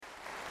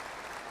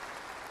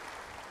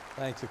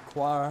Thank you,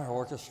 choir,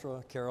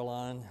 orchestra,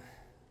 Caroline.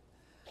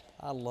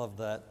 I love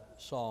that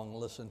song,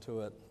 listen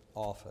to it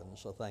often,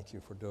 so thank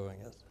you for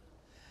doing it.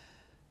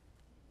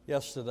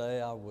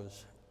 Yesterday I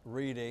was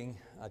reading,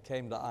 I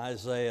came to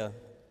Isaiah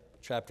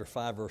chapter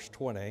 5, verse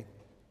 20.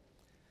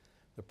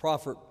 The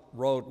prophet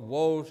wrote,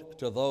 "Woe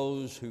to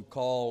those who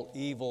call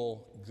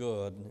evil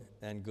good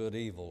and good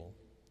evil,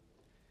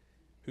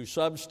 who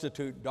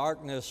substitute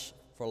darkness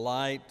for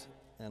light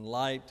and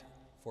light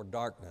for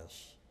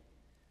darkness,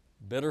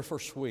 bitter for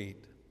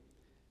sweet,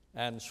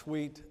 and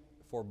sweet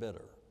for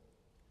bitter."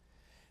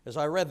 As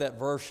I read that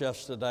verse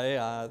yesterday,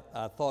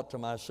 I thought to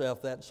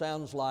myself, that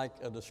sounds like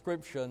a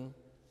description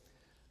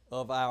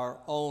of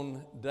our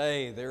own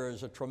day. There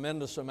is a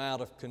tremendous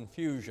amount of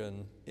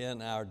confusion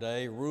in our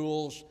day.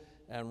 Rules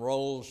and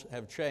roles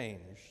have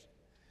changed.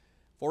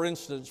 For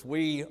instance,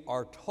 we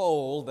are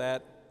told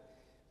that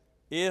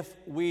if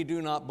we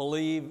do not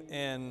believe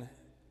in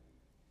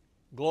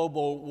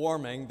global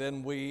warming,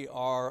 then we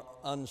are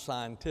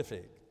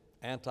unscientific,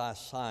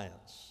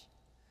 anti-science.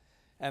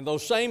 And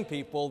those same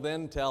people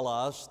then tell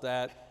us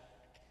that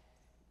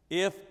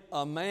if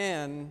a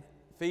man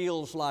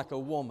feels like a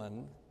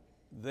woman,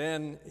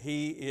 then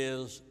he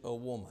is a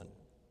woman.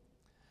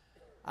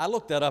 I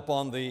looked that up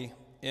on the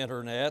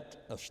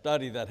internet, a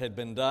study that had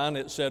been done.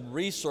 It said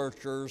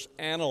researchers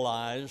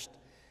analyzed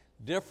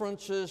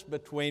differences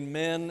between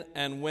men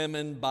and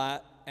women by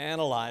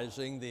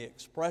analyzing the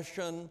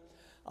expression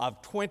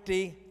of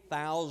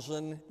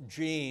 20,000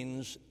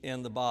 genes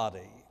in the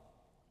body.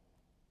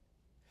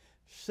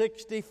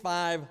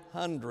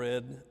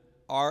 6,500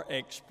 are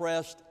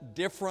expressed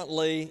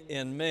differently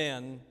in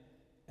men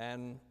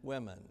and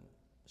women.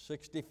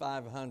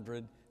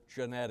 6,500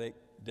 genetic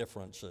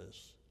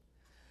differences.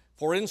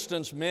 For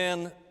instance,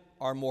 men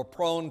are more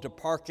prone to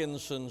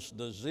Parkinson's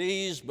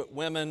disease, but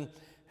women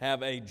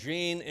have a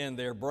gene in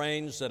their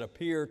brains that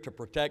appear to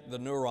protect the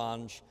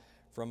neurons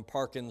from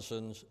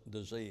Parkinson's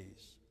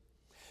disease.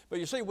 But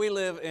you see, we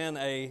live in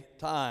a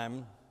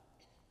time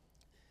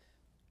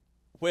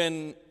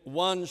when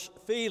one's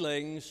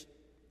feelings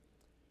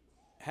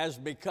has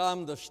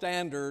become the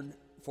standard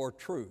for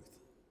truth.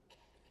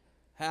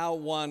 How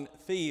one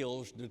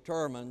feels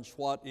determines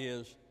what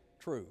is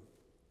true.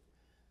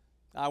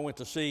 I went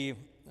to see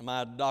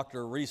my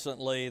doctor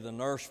recently. The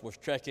nurse was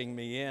checking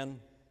me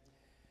in,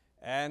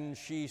 and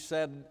she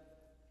said,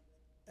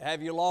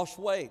 "Have you lost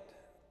weight?"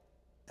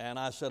 And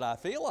I said, "I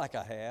feel like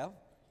I have."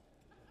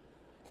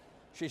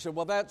 She said,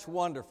 "Well, that's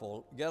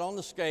wonderful. Get on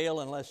the scale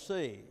and let's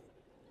see."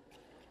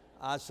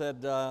 I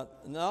said,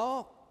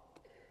 "No,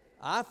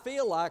 I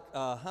feel like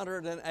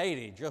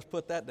 180. Just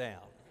put that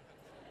down."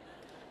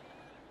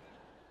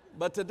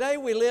 But today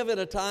we live in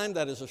a time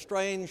that is a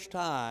strange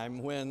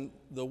time when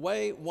the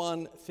way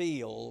one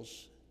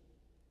feels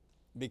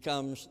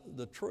becomes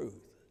the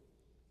truth.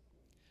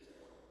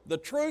 The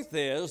truth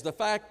is, the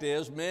fact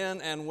is, men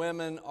and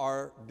women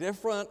are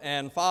different,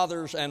 and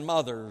fathers and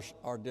mothers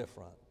are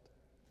different.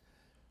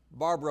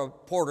 Barbara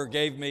Porter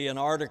gave me an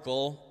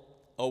article,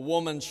 A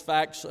Woman's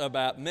Facts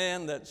About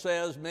Men, that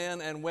says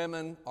men and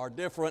women are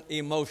different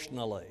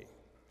emotionally.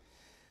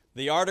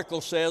 The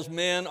article says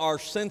men are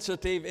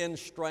sensitive in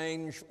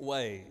strange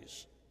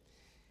ways.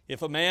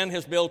 If a man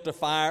has built a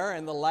fire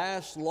and the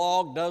last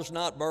log does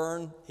not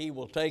burn, he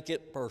will take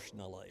it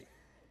personally.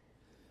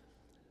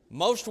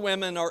 Most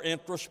women are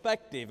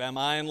introspective. Am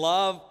I in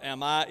love?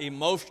 Am I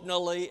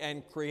emotionally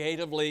and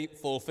creatively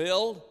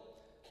fulfilled?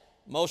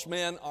 Most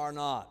men are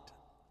not.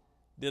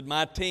 Did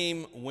my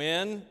team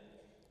win?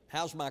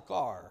 How's my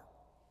car?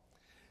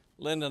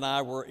 Linda and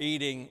I were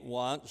eating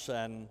once,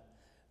 and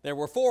there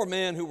were 4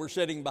 men who were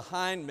sitting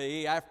behind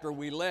me. After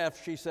we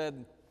left, she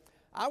said,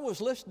 "I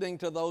was listening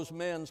to those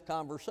men's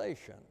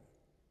conversation."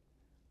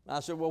 I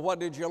said, "Well, what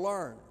did you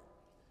learn?"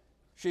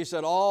 She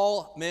said,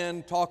 "All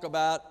men talk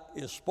about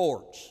is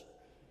sports."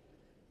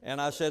 And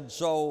I said,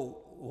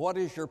 "So what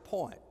is your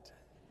point?"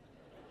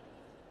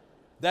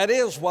 That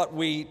is what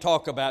we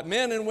talk about.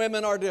 Men and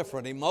women are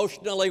different.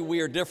 Emotionally,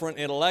 we are different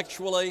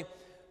intellectually.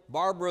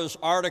 Barbara's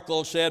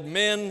article said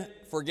men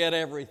forget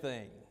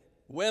everything.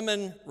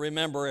 Women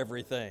remember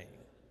everything.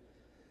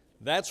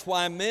 That's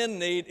why men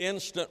need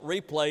instant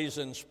replays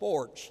in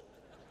sports.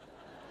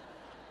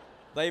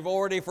 They've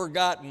already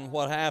forgotten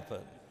what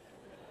happened.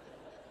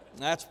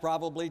 That's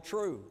probably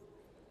true.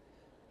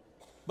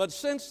 But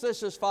since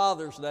this is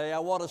Father's Day, I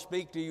want to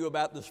speak to you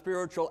about the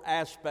spiritual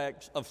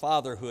aspects of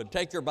fatherhood.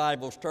 Take your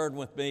Bibles, turn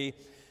with me.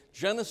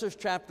 Genesis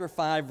chapter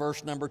 5,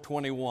 verse number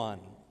 21.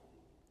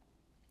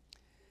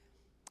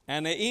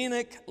 And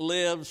Enoch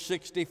lived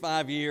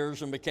 65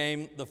 years and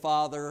became the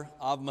father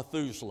of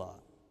Methuselah.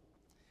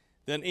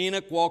 Then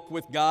Enoch walked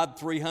with God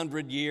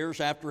 300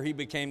 years after he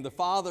became the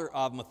father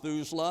of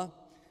Methuselah,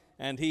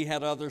 and he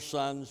had other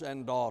sons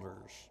and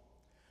daughters.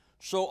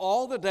 So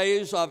all the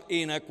days of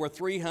Enoch were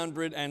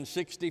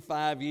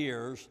 365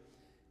 years,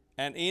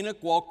 and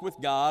Enoch walked with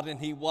God, and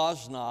he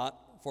was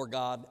not, for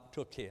God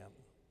took him.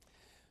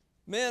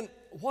 Men,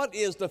 what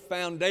is the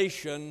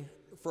foundation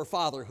for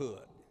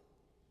fatherhood?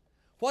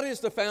 What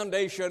is the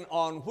foundation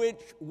on which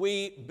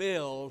we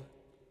build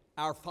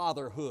our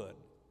fatherhood.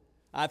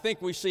 I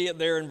think we see it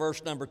there in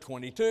verse number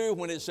 22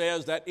 when it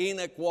says that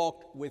Enoch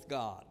walked with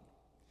God.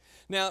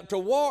 Now, to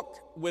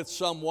walk with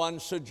someone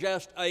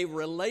suggests a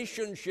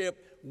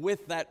relationship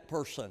with that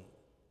person.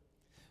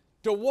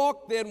 To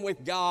walk then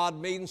with God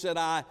means that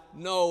I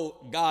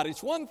know God.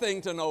 It's one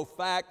thing to know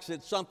facts,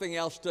 it's something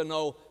else to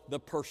know the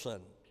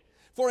person.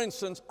 For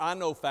instance, I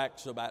know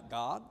facts about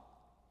God.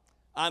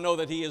 I know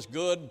that He is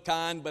good,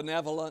 kind,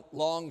 benevolent,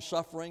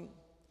 long-suffering.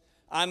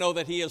 I know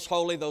that He is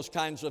holy, those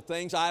kinds of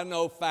things. I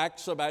know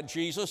facts about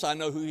Jesus. I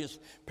know who His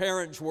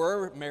parents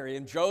were, Mary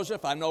and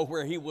Joseph. I know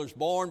where He was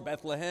born,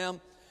 Bethlehem.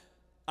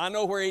 I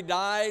know where He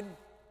died,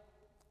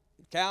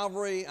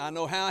 Calvary. I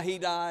know how He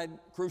died,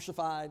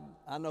 crucified.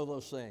 I know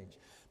those things.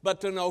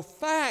 But to know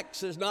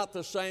facts is not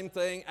the same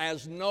thing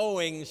as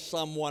knowing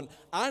someone.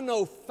 I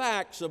know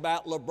facts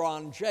about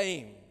LeBron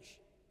James,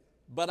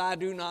 but I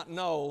do not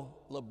know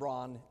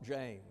LeBron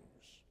James.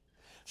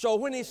 So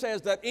when he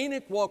says that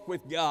Enoch walked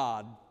with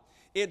God,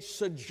 it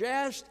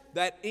suggests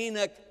that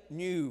Enoch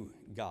knew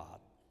God.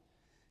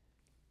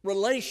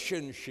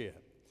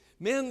 Relationship.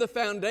 Men, the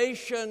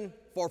foundation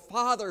for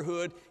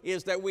fatherhood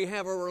is that we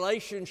have a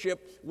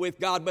relationship with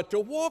God. But to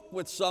walk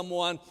with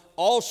someone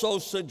also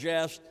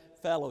suggests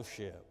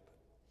fellowship.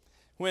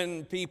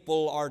 When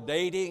people are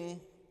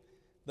dating,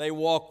 they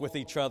walk with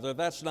each other.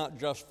 That's not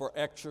just for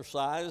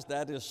exercise,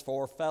 that is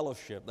for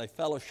fellowship. They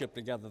fellowship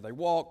together. They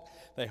walk,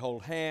 they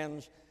hold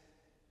hands,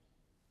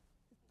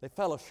 they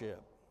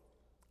fellowship.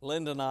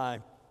 Linda and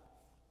I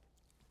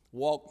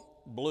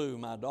walk Blue,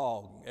 my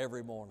dog,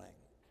 every morning.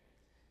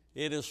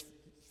 It is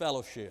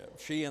fellowship.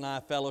 She and I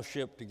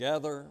fellowship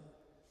together.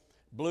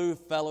 Blue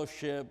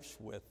fellowships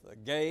with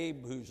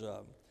Gabe, who's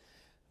a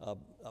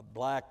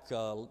black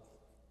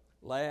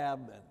lab,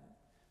 and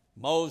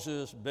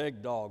Moses,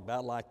 big dog,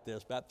 about like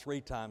this, about 3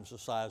 times the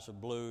size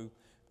of Blue.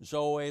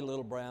 Zoe,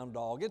 little brown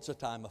dog. It's a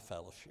time of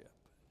fellowship.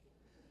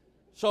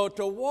 So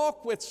to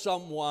walk with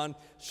someone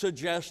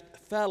suggests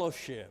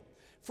fellowship.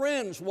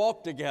 Friends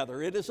walk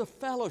together. It is a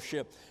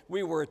fellowship.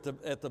 We were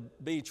at the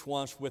beach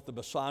once with the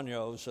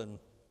Basanios, and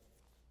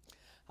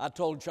I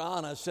told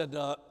John, I said,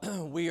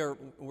 we're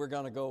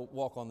going to go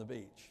walk on the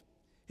beach.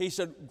 He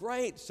said,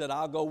 great. Said,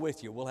 I'll go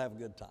with you. We'll have a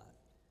good time.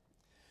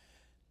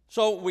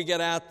 So we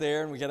get out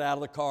there, and we get out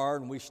of the car,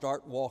 and we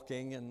start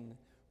walking, and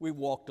we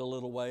walked a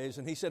little ways.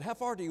 And he said, how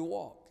far do you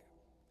walk?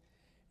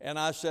 And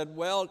I said,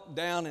 well,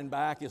 down and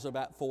back is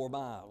about 4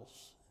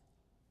 miles.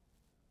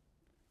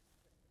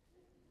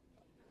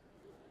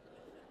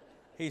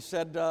 He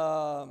said,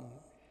 how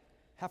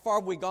far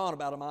have we gone?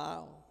 About 1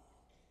 mile.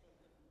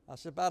 I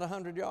said, about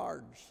 100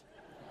 yards.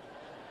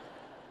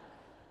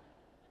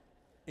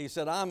 He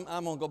said, I'm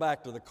going to go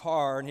back to the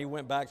car. And he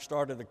went back,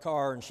 started the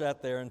car, and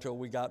sat there until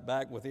we got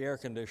back with the air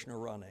conditioner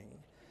running.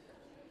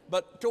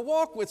 But to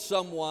walk with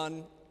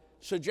someone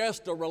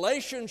suggests a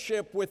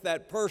relationship with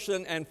that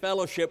person and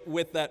fellowship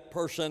with that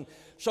person.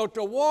 So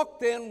to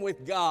walk then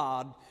with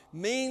God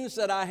means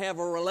that I have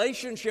a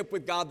relationship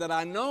with God, that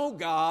I know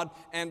God,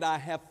 and I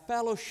have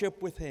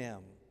fellowship with Him.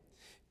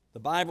 The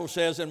Bible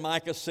says in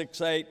Micah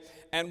 6:8,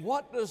 and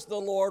what does the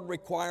Lord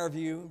require of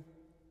you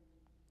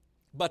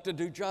but to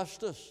do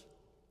justice,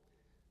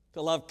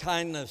 to love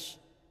kindness,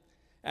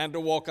 and to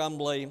walk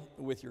humbly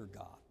with your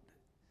God?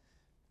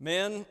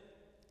 Men,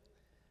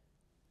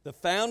 the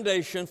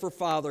foundation for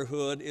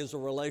fatherhood is a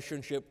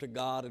relationship to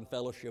God and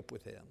fellowship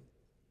with Him.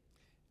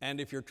 And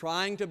if you're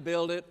trying to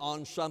build it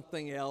on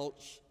something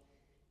else,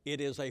 it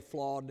is a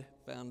flawed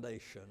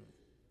foundation.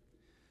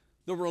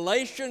 The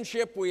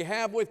relationship we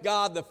have with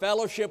God, the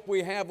fellowship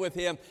we have with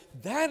Him,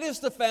 that is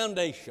the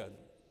foundation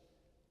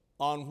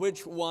on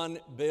which one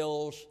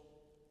builds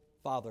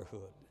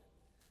fatherhood.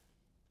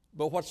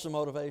 But what's the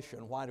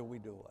motivation? Why do we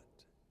do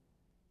it?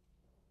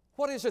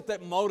 What is it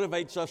that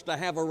motivates us to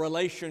have a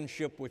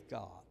relationship with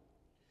God?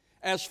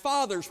 As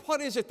fathers,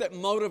 what is it that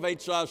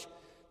motivates us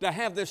to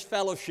have this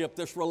fellowship,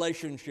 this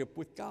relationship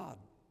with God?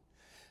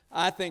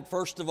 I think,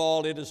 first of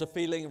all, it is a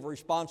feeling of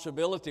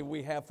responsibility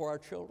we have for our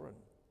children.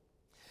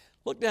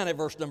 Look down at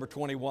verse number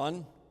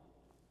 21.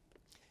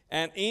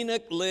 And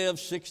Enoch lived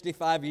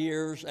 65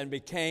 years and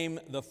became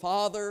the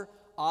father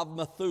of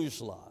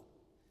Methuselah.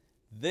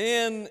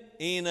 Then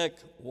Enoch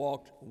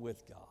walked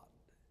with God.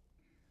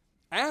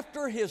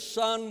 After his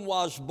son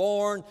was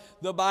born,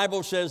 the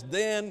Bible says,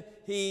 then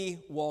he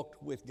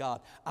walked with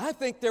God. I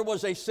think there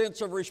was a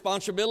sense of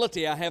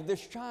responsibility. I have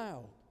this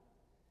child.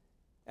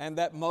 And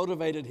that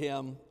motivated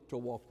him to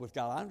walk with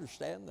God. I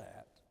understand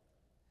that.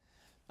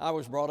 I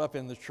was brought up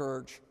in the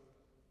church.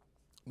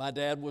 My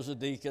dad was a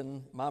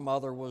deacon. My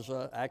mother was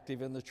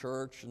active in the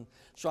church. And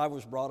so I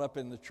was brought up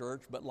in the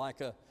church. But like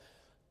a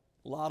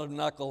lot of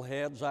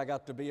knuckleheads, I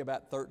got to be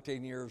about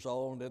 13 years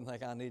old and didn't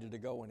think I needed to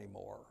go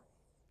anymore.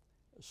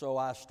 So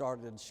I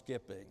started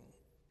skipping.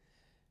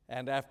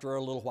 And after a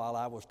little while,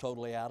 I was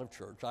totally out of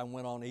church. I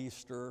went on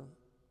Easter.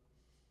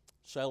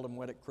 Seldom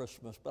went at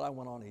Christmas, but I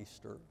went on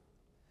Easter.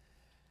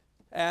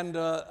 And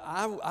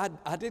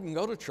I didn't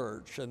go to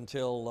church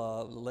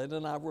until Linda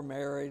and I were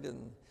married,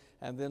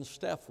 and then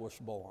Steph was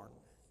born.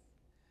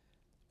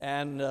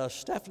 And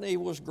Stephanie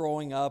was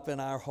growing up in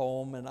our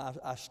home, and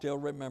I still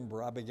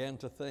remember, I began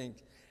to think,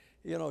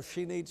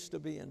 she needs to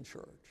be in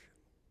church.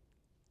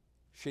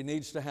 She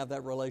needs to have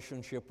that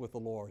relationship with the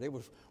Lord. It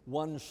was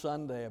one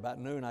Sunday about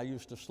noon. I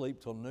used to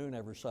sleep till noon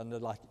every Sunday,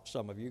 like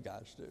some of you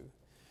guys do.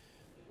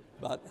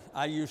 But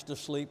I used to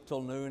sleep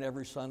till noon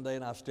every Sunday,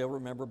 and I still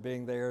remember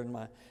being there in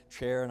my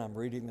chair, and I'm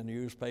reading the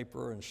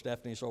newspaper, and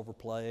Stephanie's over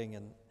playing,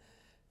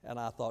 and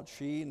I thought,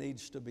 she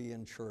needs to be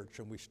in church.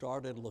 And we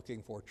started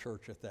looking for a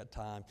church at that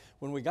time.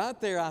 When we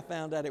got there, I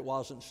found out it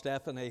wasn't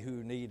Stephanie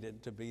who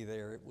needed to be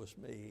there. It was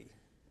me.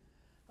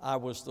 I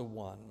was the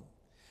one.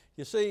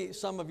 You see,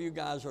 some of you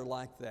guys are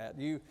like that.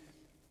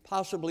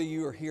 Possibly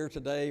you are here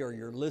today, or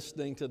you're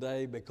listening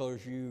today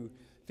because you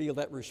feel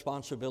that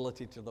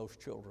responsibility to those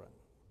children.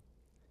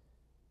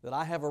 That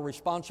I have a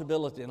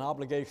responsibility, an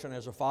obligation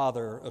as a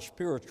father, a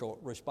spiritual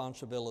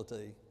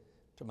responsibility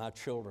to my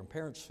children.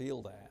 Parents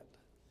feel that.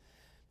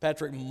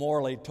 Patrick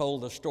Morley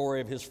told the story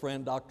of his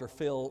friend Dr.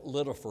 Phil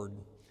Littleford.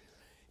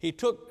 He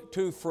took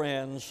two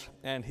friends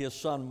and his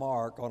son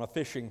Mark on a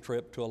fishing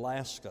trip to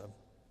Alaska.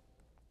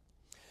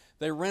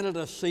 They rented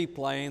a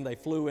seaplane, they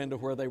flew into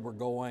where they were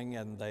going,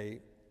 and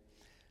they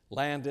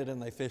landed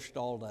and they fished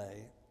all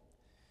day.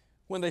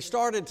 When they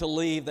started to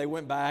leave, they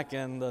went back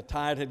and the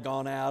tide had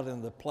gone out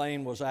and the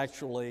plane was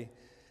actually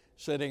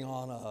sitting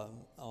on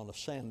a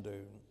sand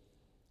dune.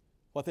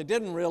 What they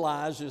didn't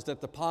realize is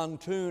that the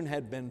pontoon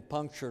had been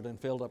punctured and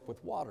filled up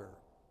with water.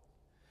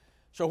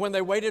 So when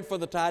they waited for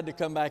the tide to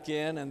come back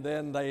in and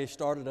then they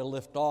started to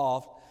lift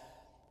off,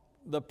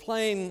 the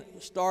plane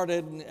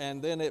started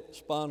and then it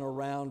spun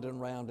around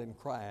and round and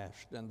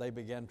crashed, and they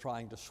began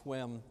trying to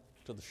swim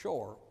to the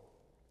shore.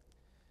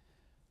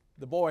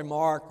 The boy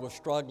Mark was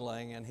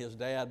struggling, and his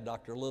dad,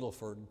 Dr.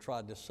 Littleford,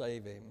 tried to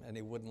save him, and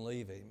he wouldn't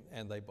leave him,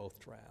 and they both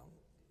drowned.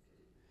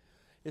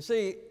 You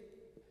see,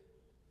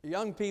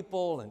 young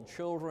people and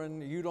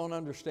children, you don't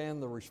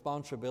understand the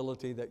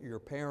responsibility that your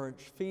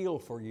parents feel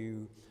for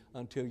you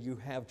until you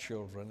have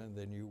children, and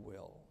then you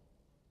will.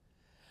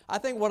 I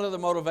think one of the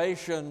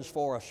motivations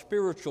for a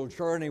spiritual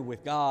journey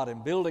with God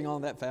and building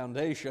on that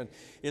foundation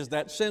is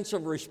that sense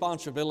of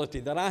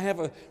responsibility, that I have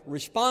a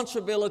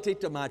responsibility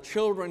to my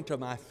children, to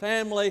my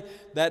family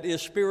that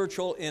is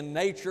spiritual in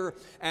nature,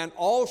 and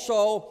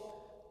also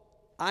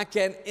I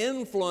can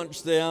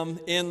influence them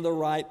in the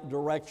right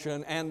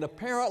direction. And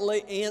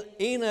apparently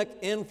Enoch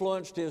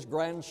influenced his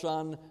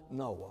grandson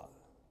Noah.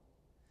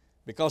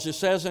 Because it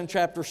says in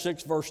chapter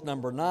 6, verse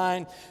number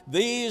 9,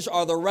 these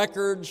are the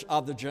records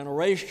of the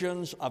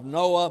generations of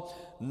Noah.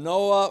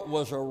 Noah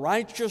was a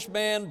righteous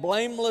man,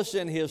 blameless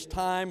in his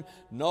time.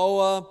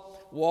 Noah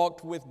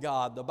walked with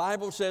God. The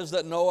Bible says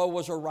that Noah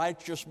was a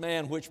righteous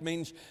man, which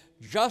means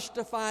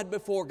justified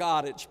before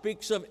God. It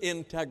speaks of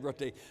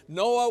integrity.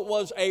 Noah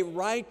was a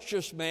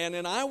righteous man,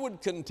 and I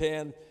would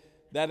contend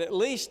that at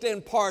least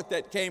in part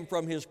that came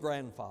from his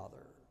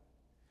grandfather.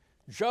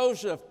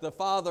 Joseph, the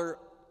father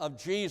of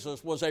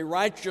Jesus, was a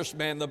righteous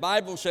man. The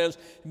Bible says,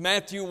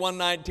 Matthew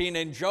 1:19,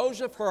 and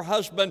Joseph, her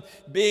husband,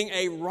 being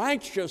a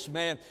righteous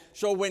man.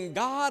 So when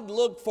God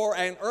looked for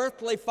an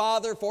earthly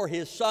father for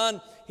his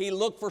son, he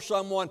looked for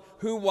someone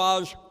who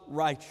was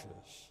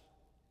righteous.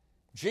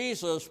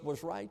 Jesus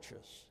was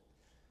righteous.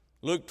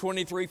 Luke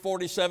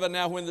 23:47,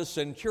 now when the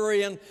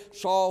centurion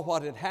saw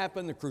what had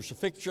happened, the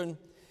crucifixion,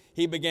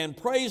 he began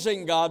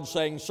praising God,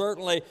 saying,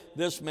 certainly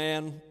this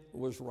man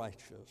was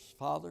righteous.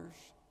 Fathers,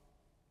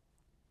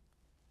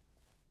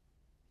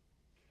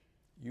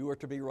 you are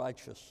to be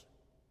righteous.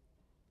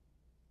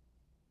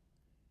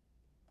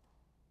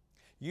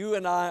 You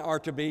and I are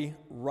to be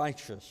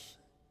righteous.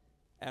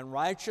 And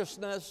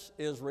righteousness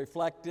is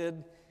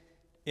reflected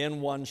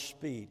in one's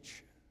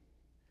speech.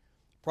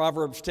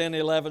 Proverbs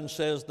 10:11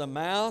 says, the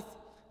mouth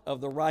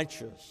of the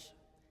righteous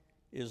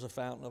is a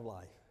fountain of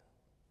life.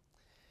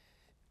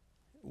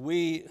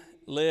 We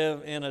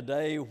live in a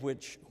day in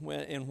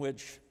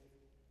which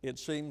it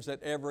seems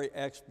that every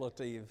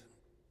expletive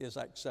is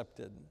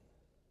accepted.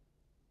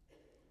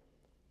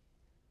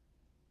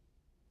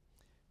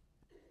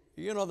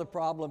 You know, the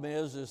problem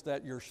is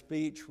that your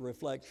speech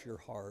reflects your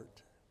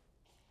heart,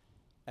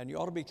 and you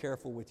ought to be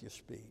careful with your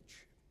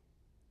speech.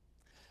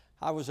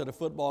 I was at a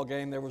football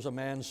game. There was a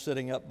man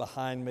sitting up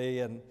behind me,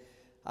 and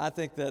I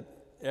think that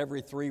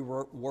every three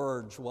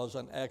words was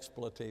an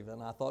expletive,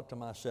 and I thought to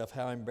myself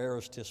how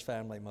embarrassed his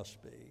family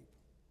must be.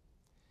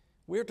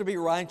 We're to be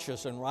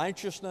righteous, and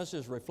righteousness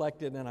is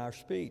reflected in our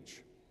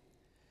speech.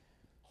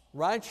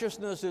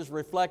 Righteousness is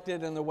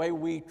reflected in the way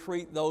we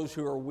treat those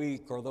who are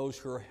weak or those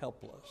who are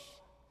helpless,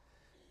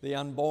 the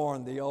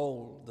unborn, the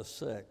old, the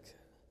sick.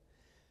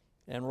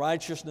 And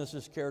righteousness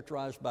is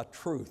characterized by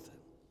truth.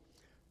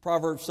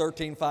 Proverbs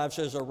 13:5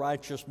 says, a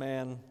righteous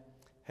man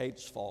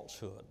hates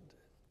falsehood.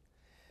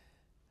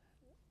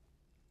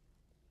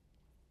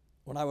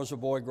 When I was a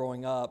boy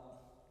growing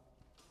up,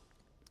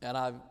 and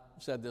I've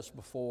said this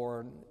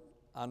before, and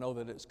I know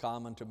that it's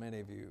common to many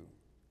of you,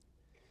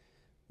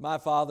 my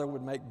father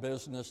would make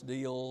business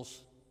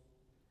deals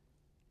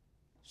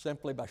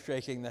simply by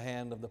shaking the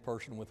hand of the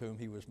person with whom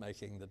he was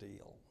making the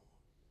deal.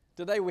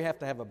 Today we have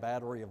to have a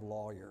battery of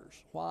lawyers.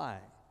 Why?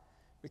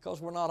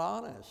 Because we're not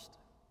honest.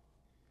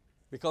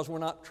 Because we're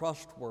not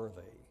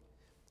trustworthy.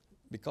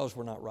 Because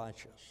we're not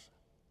righteous.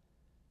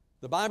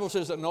 The Bible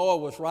says that Noah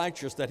was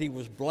righteous, that he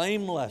was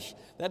blameless.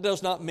 That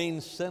does not mean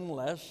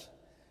sinless,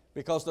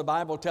 because the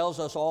Bible tells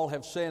us all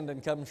have sinned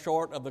and come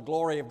short of the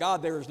glory of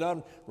God. There is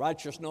none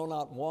righteous, no,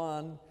 not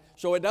one.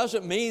 So it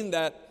doesn't mean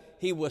that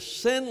he was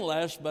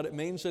sinless, but it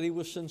means that he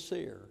was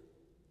sincere.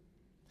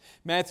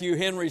 Matthew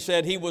Henry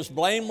said he was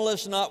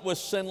blameless, not with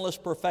sinless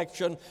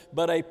perfection,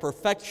 but a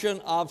perfection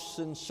of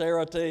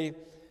sincerity.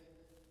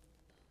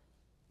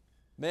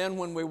 Men,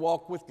 when we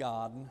walk with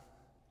God,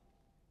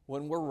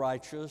 when we're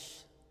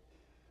righteous,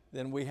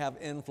 then we have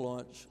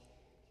influence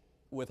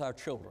with our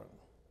children.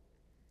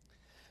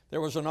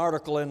 There was an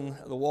article in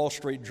the Wall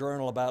Street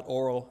Journal about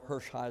Orel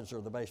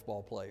Hershiser, the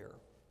baseball player.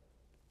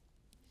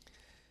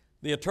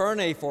 The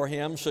attorney for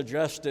him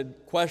suggested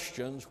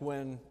questions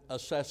when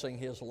assessing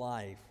his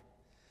life.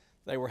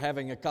 They were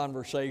having a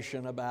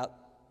conversation about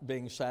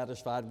being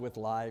satisfied with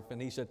life,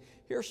 and he said,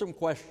 "Here's some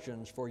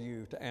questions for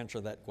you to answer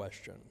that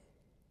question.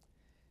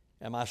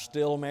 Am I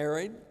still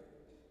married?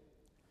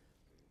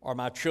 Are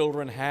my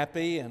children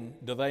happy, and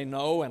do they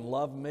know and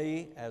love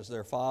me as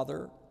their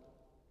father?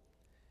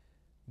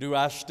 Do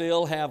I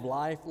still have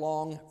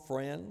lifelong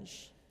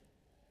friends?"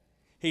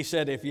 He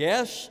said, "If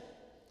yes,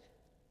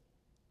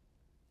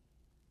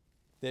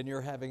 then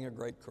you're having a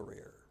great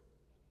career."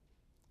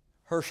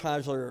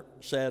 Hershiser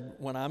said,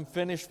 "When I'm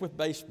finished with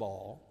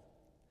baseball,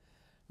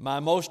 my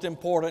most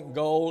important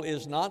goal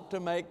is not to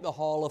make the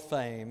Hall of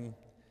Fame,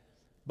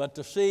 but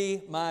to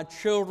see my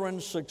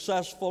children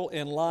successful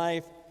in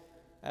life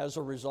as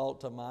a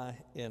result of my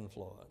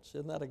influence."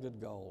 Isn't that a good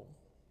goal?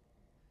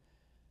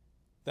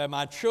 That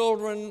my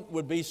children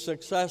would be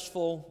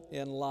successful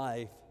in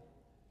life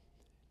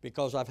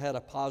because I've had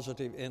a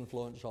positive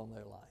influence on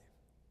their life,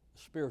 a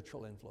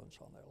spiritual influence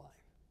on their life.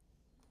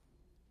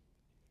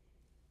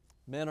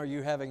 Men, are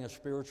you having a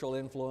spiritual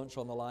influence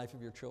on the life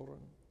of your children?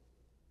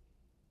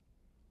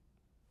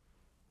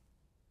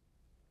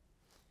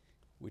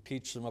 We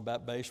teach them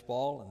about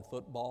baseball and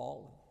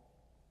football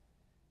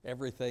and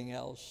everything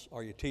else.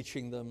 Are you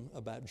teaching them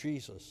about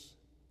Jesus?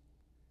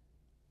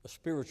 A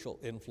spiritual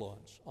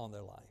influence on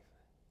their life.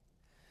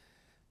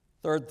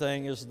 Third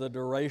thing is the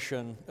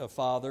duration of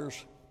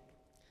fathers.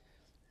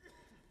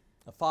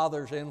 A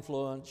father's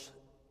influence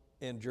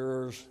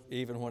endures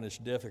even when it's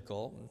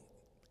difficult.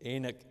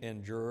 Enoch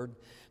endured.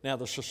 Now,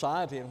 the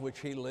society in which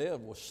he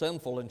lived was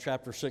sinful. In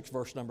chapter 6,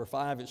 verse number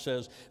 5, it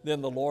says,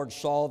 "Then the Lord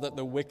saw that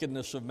the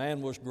wickedness of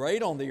man was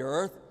great on the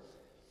earth,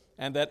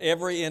 and that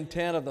every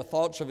intent of the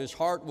thoughts of his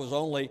heart was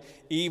only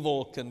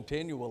evil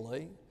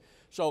continually."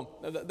 So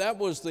that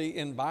was the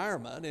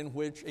environment in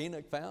which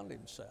Enoch found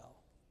himself.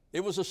 It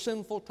was a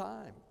sinful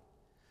time.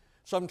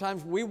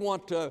 Sometimes we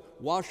want to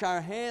wash our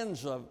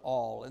hands of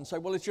all and say,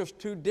 well, it's just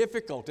too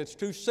difficult, it's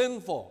too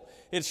sinful,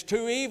 it's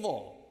too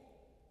evil.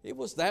 It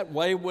was that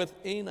way with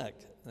Enoch.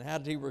 And how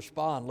did he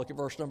respond? Look at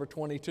verse number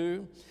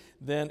 22.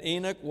 "Then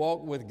Enoch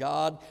walked with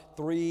God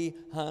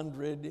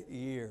 300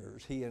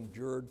 years. He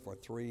endured for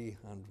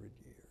 300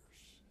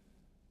 years.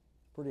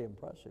 Pretty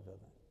impressive,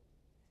 isn't it?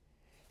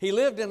 He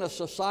lived in a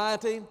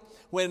society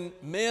when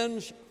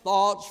men's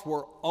thoughts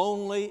were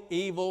only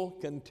evil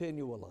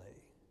continually.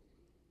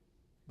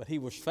 But he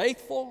was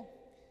faithful.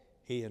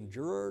 He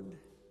endured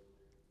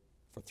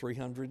for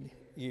 300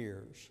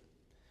 years.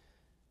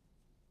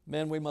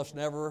 Men, we must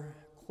never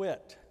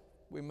quit.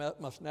 We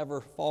must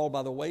never fall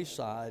by the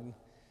wayside.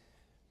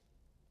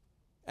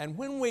 And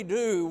when we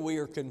do, we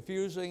are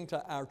confusing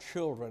to our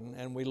children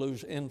and we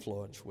lose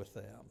influence with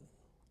them.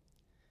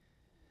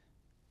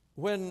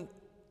 When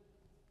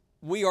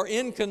we are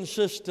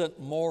inconsistent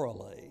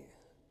morally,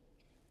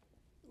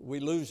 we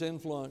lose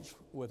influence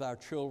with our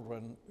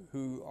children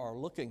who are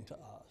looking to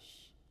us.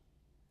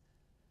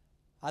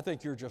 I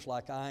think you're just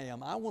like I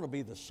am. I want to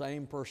be the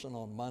same person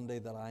on Monday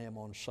that I am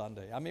on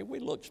Sunday. I mean, we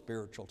look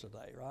spiritual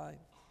today, right?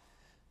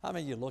 I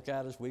mean, you look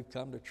at us, we've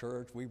come to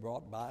church, we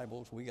brought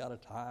Bibles, we got a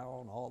tie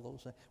on, all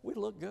those things. We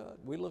look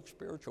good, we look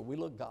spiritual, we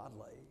look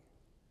godly.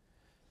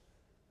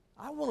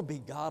 I want to be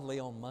godly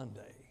on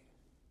Monday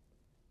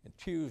and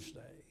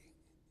Tuesday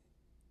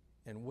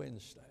and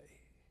Wednesday.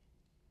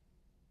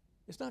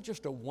 It's not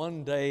just a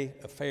one-day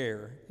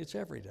affair, it's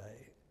every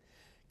day.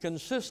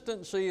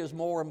 Consistency is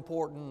more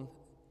important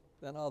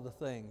than other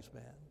things,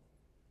 man.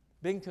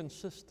 Being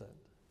consistent.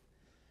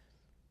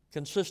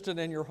 Consistent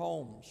in your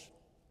homes.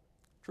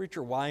 Treat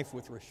your wife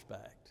with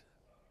respect.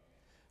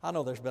 I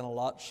know there's been a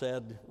lot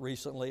said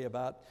recently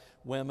about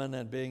women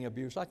and being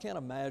abused. I can't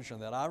imagine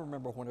that. I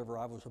remember whenever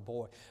I was a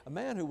boy, a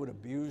man who would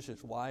abuse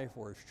his wife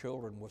or his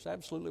children was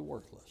absolutely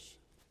worthless.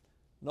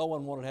 No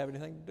one wanted to have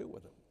anything to do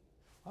with him.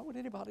 Why would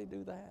anybody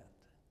do that?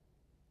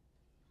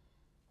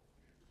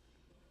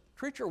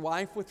 Treat your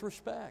wife with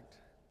respect.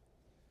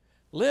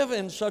 Live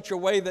in such a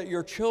way that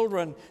your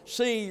children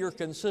see your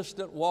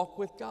consistent walk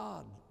with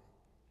God.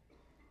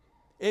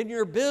 In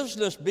your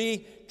business,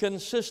 be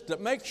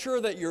consistent. Make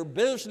sure that your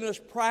business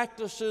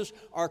practices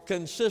are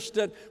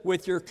consistent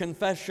with your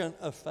confession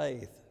of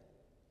faith.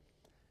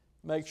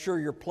 Make sure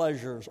your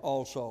pleasures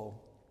also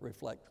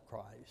reflect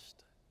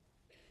Christ.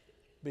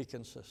 Be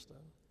consistent.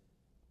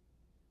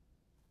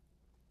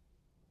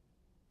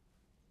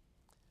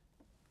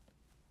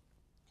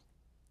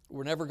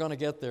 We're never going to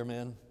get there,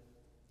 men.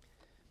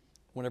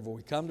 Whenever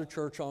we come to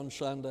church on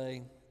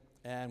Sunday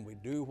and we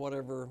do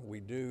whatever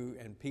we do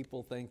and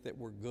people think that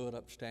we're good,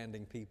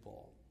 upstanding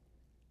people,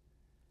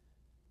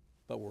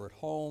 but we're at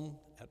home,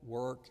 at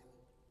work,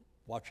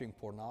 watching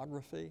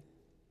pornography.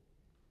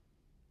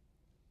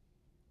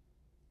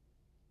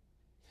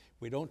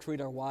 We don't treat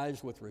our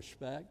wives with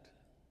respect.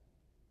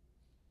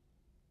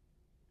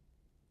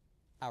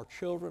 Our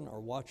children are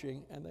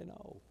watching and they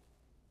know.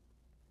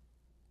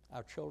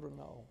 Our children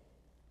know.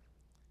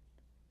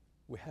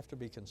 We have to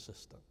be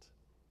consistent.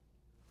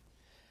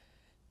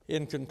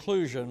 In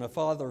conclusion, a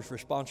father's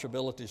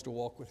responsibility is to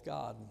walk with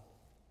God.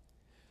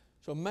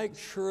 So make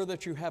sure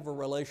that you have a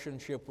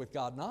relationship with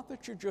God. Not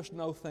that you just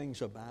know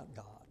things about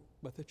God,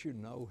 but that you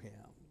know Him.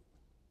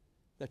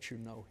 That you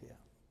know Him.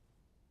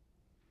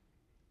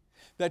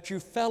 That you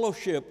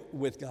fellowship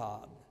with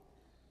God.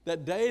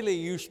 That daily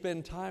you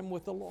spend time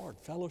with the Lord,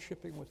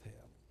 fellowshipping with Him.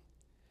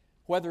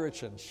 Whether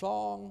it's in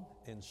song,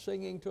 in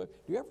singing to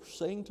it. Do you ever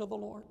sing to the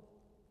Lord?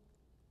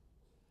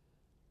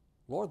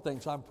 Lord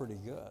thinks I'm pretty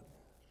good.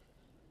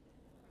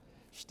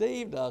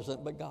 Steve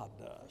doesn't, but God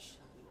does.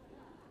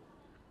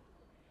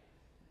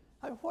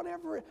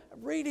 Whatever,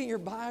 reading your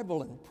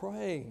Bible and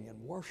praying and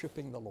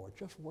worshiping the Lord,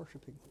 just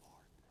worshiping the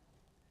Lord.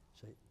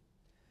 See,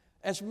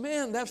 as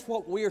men, that's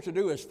what we are to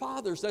do. As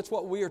fathers, that's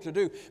what we are to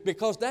do,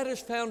 because that is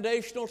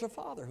foundational to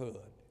fatherhood,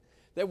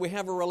 that we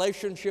have a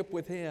relationship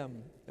with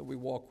Him, that we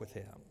walk with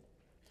Him.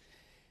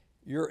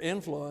 Your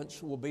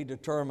influence will be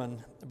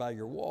determined by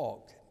your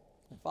walk.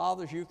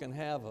 Fathers, you can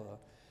have a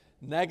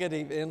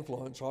negative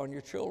influence on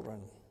your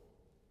children,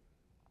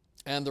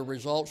 and the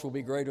results will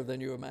be greater than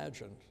you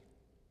imagined.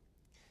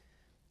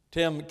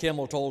 Tim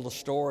Kimmel told a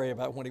story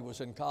about when he was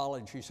in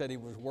college. He said he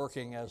was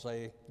working as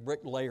a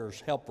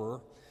bricklayer's helper.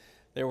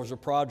 There was a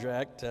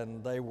project,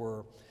 and they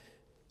were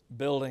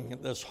building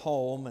this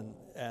home,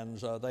 and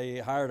they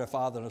hired a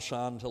father and a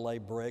son to lay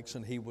bricks,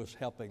 and he was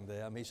helping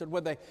them. He said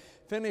when they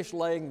finished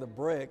laying the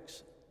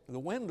bricks, the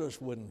windows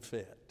wouldn't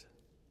fit.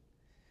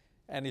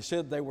 And he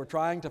said they were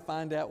trying to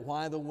find out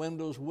why the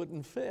windows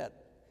wouldn't fit.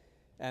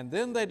 And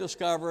then they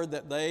discovered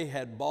that they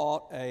had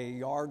bought a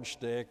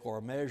yardstick or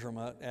a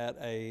measurement at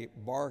a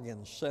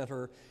bargain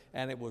center,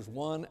 and it was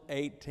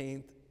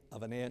 1/18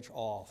 of an inch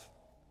off.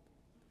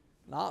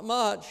 Not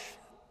much,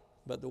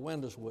 but the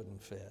windows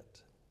wouldn't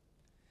fit.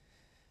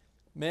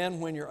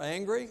 Men, when you're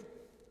angry,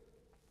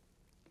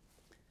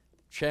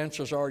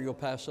 chances are you'll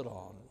pass it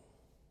on.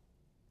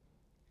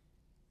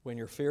 When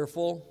you're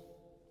fearful,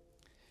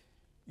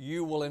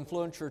 you will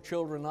influence your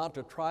children not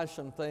to try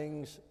some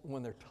things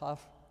when they're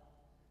tough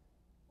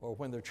or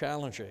when they're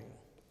challenging.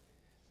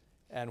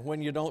 And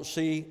when you don't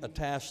see a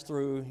task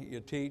through, you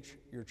teach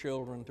your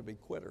children to be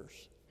quitters.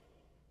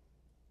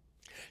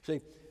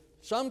 See,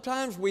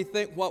 sometimes we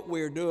think what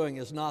we're doing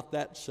is not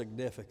that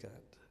significant,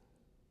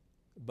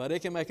 but it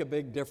can make a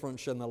big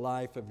difference in the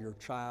life of your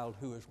child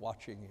who is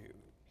watching you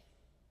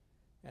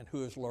and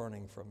who is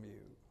learning from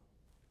you.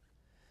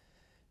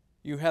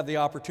 You have the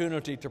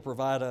opportunity to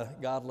provide a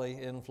godly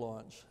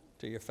influence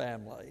to your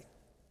family.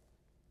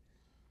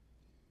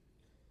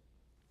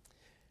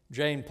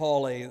 Jane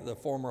Pauley, the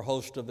former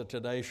host of the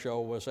Today Show,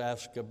 was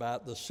asked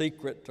about the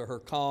secret to her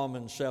calm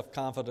and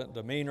self-confident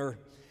demeanor,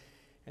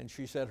 and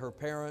she said her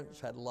parents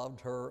had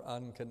loved her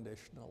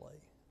unconditionally.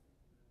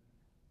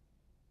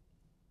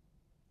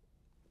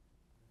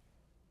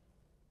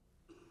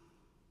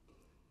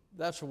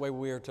 That's the way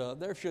we are to.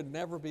 There should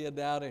never be a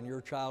doubt in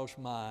your child's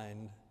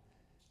mind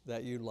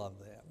that you love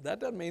them. That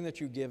doesn't mean that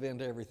you give in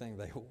to everything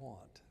they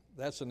want.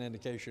 That's an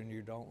indication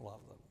you don't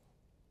love them.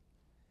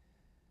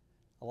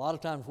 A lot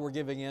of times we're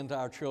giving in to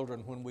our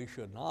children when we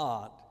should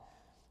not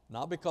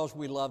because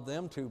we love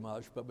them too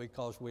much, but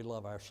because we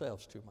love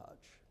ourselves too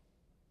much.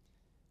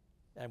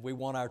 And we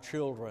want our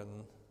children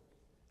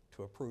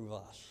to approve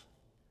us.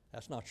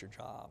 That's not your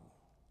job.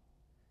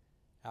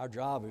 Our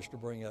job is to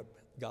bring up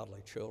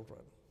godly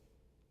children.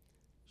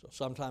 So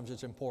sometimes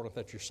it's important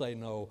that you say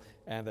no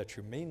and that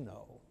you mean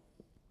no.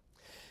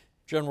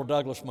 General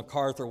Douglas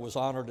MacArthur was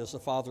honored as the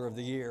Father of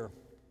the Year.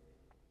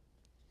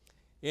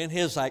 In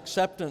his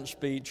acceptance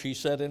speech, he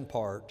said in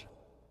part,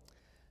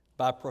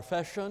 "By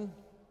profession,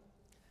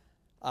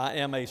 I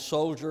am a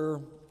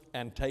soldier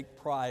and take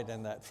pride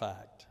in that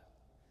fact.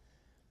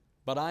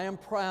 But I am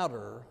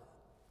prouder,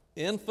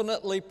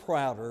 infinitely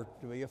prouder,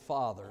 to be a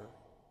father.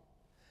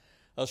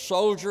 A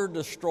soldier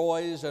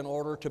destroys in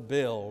order to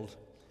build.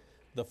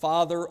 The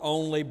father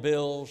only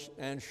builds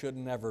and should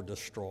never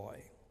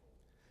destroy.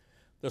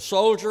 The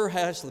soldier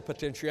has the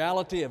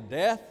potentiality of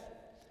death,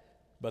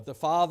 but the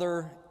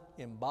father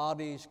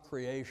embodies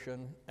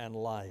creation and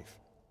life.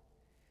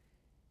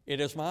 It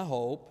is my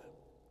hope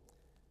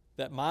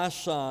that my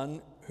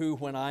son, who,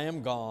 when I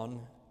am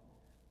gone,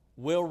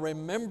 will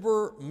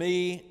remember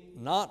me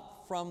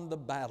not from the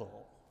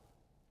battle,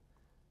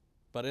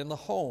 but in the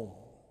home,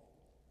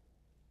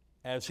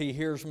 as he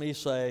hears me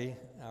say,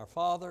 Our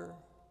Father,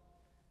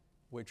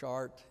 which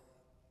art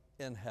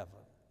in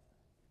heaven.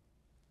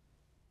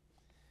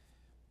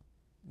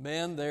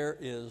 Men, there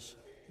is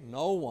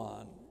no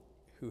one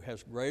who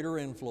has greater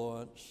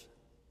influence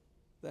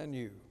than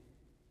you.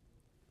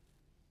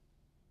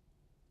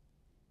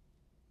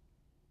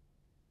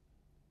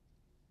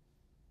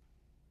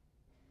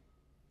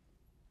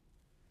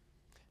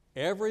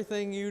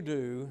 Everything you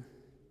do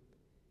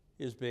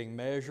is being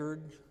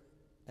measured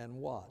and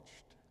watched.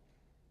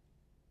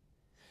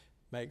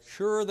 Make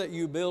sure that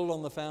you build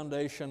on the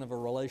foundation of a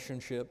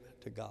relationship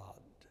to God.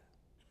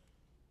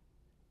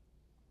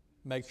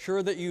 Make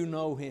sure that you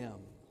know Him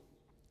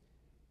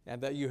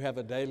and that you have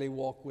a daily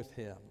walk with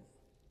Him.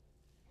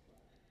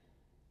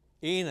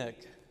 Enoch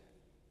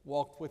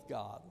walked with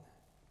God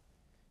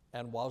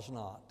and was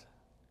not,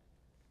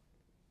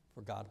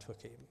 for God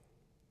took him.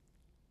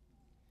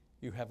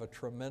 You have a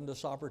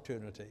tremendous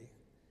opportunity.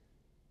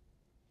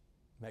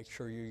 Make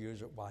sure you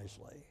use it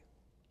wisely.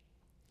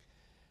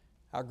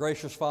 Our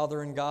gracious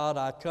Father in God,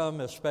 I come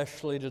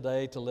especially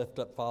today to lift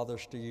up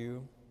fathers to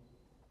you.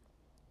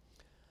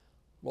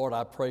 Lord,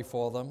 I pray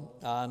for them.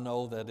 I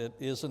know that it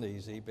isn't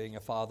easy being a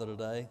father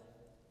today.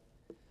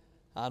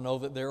 I know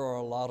that there are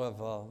a lot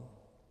of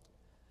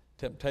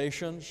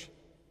temptations.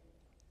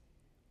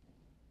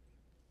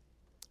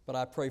 But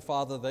I pray,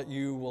 Father, that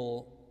you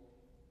will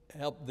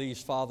help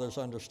these fathers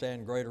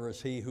understand greater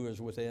is He who is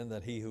within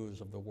than he who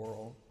is of the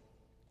world.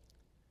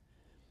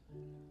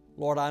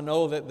 Lord, I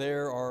know that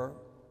there are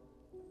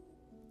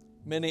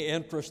many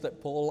interests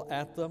that pull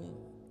at them,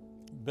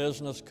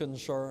 business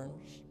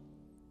concerns,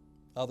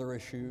 other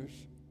issues.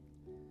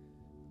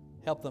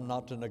 Help them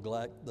not to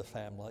neglect the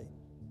family.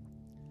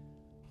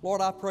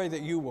 Lord, I pray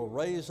that you will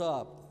raise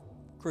up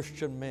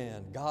Christian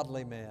men,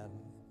 godly men,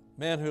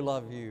 men who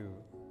love you,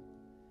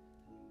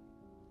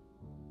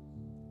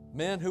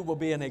 men who will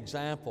be an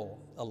example,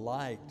 a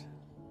light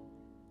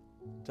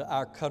to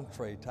our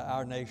country, to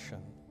our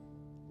nation,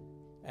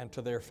 and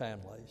to their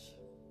families.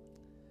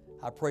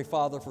 I pray,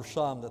 Father, for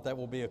some that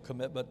will be a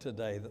commitment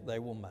today that they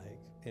will make.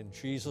 In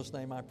Jesus'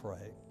 name I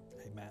pray,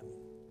 amen.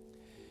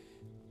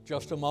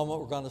 Just a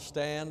moment, we're going to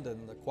stand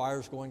and the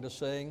choir's going to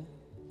sing.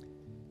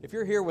 If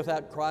you're here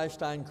without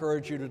Christ, I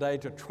encourage you today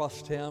to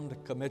trust Him, to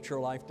commit your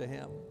life to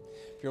Him.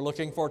 If you're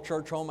looking for a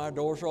church home, our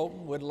doors are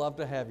open. We'd love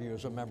to have you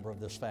as a member of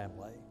this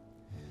family.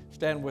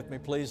 Stand with me,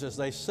 please. As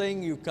they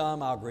sing, you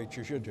come, I'll greet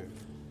you as you do.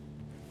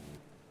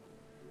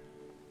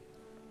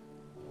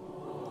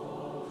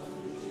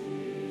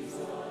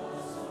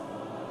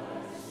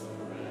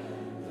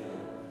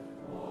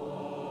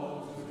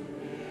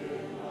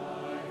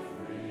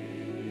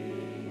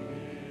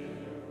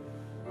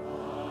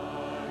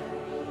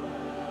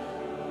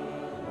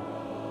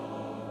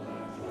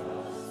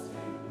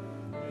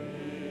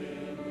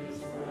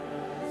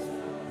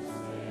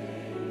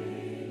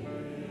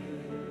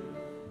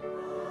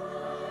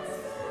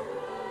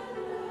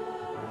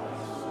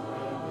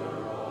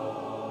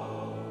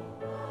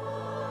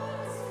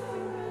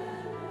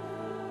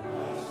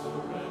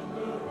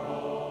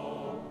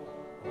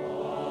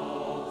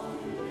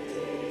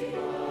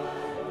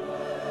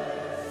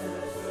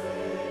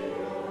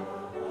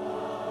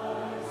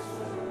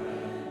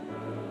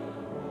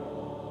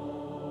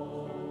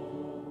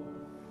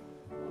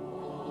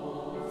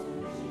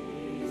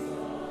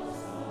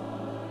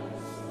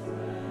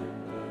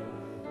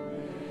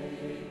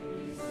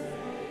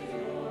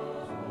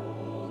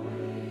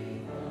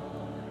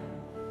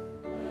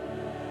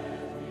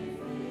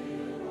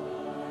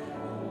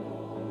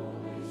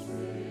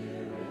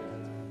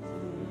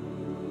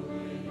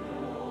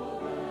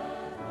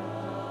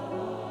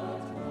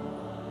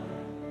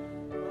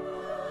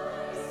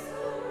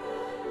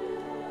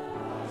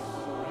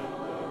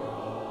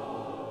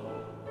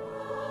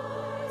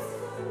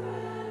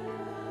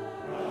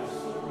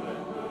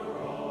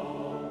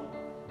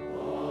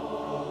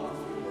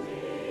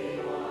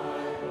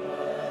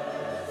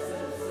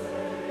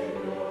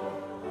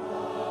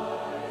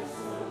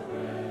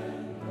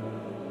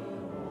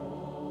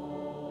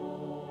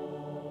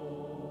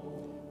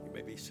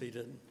 Be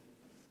seated.